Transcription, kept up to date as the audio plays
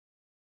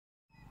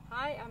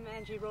Hi, I'm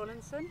Angie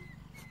Rawlinson.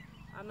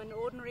 I'm an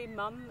ordinary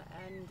mum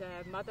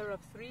and mother of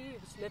 3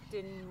 who's lived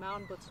in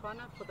Mount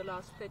Botswana for the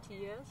last 30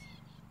 years.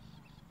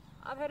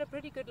 I've had a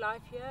pretty good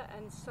life here,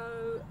 and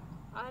so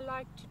I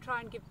like to try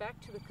and give back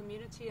to the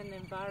community and the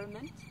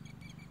environment.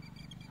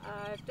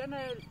 I've done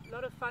a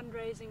lot of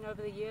fundraising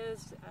over the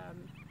years,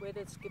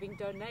 whether it's giving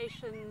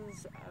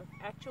donations,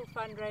 actual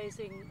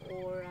fundraising,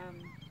 or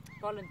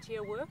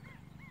volunteer work.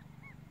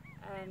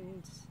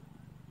 And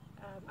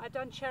I've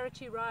done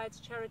charity rides,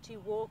 charity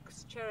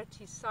walks,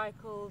 charity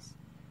cycles,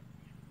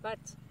 but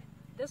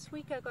this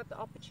week I got the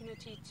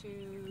opportunity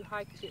to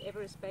hike to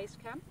Everest Base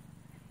Camp,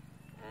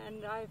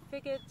 and I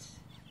figured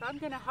if I'm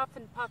going to huff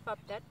and puff up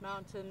that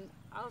mountain,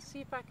 I'll see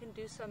if I can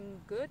do some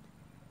good,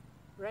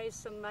 raise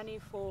some money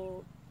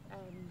for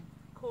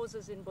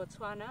causes in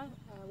Botswana,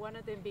 one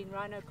of them being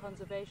Rhino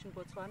Conservation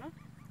Botswana.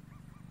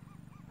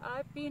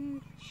 I've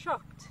been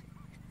shocked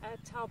at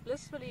how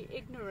blissfully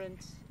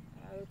ignorant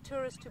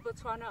tourists to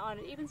Botswana are,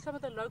 and even some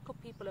of the local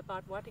people,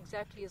 about what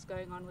exactly is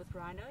going on with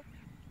rhino.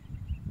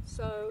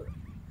 So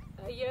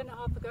a year and a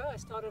half ago I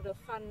started a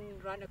fun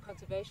rhino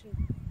conservation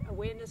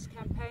awareness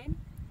campaign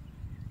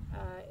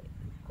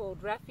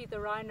called Rafi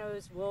the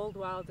Rhino's World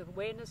Wild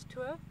Awareness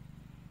Tour.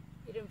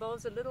 It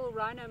involves a little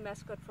rhino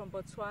mascot from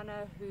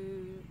Botswana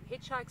who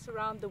hitchhikes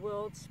around the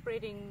world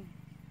spreading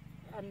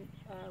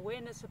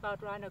awareness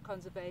about rhino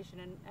conservation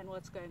and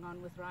what's going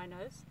on with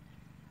rhinos.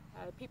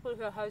 People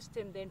who host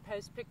him then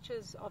post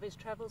pictures of his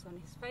travels on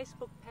his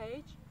Facebook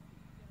page,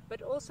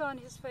 but also on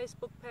his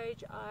Facebook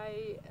page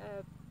I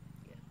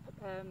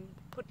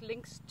put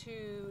links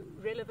to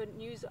relevant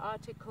news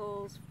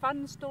articles,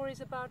 fun stories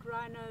about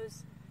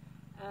rhinos,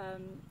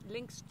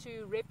 links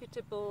to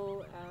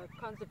reputable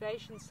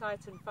conservation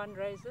sites and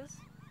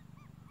fundraisers,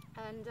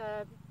 and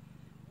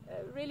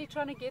really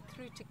trying to get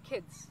through to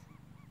kids,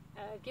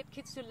 get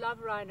kids to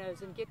love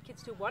rhinos and get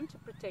kids to want to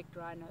protect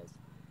rhinos.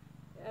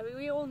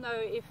 We all know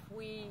if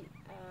we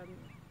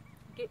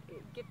get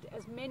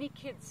as many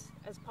kids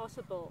as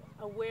possible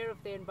aware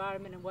of the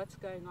environment and what's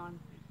going on,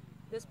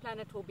 this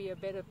planet will be a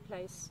better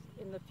place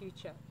in the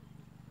future.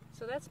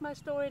 So that's my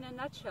story in a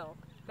nutshell.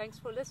 Thanks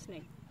for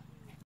listening.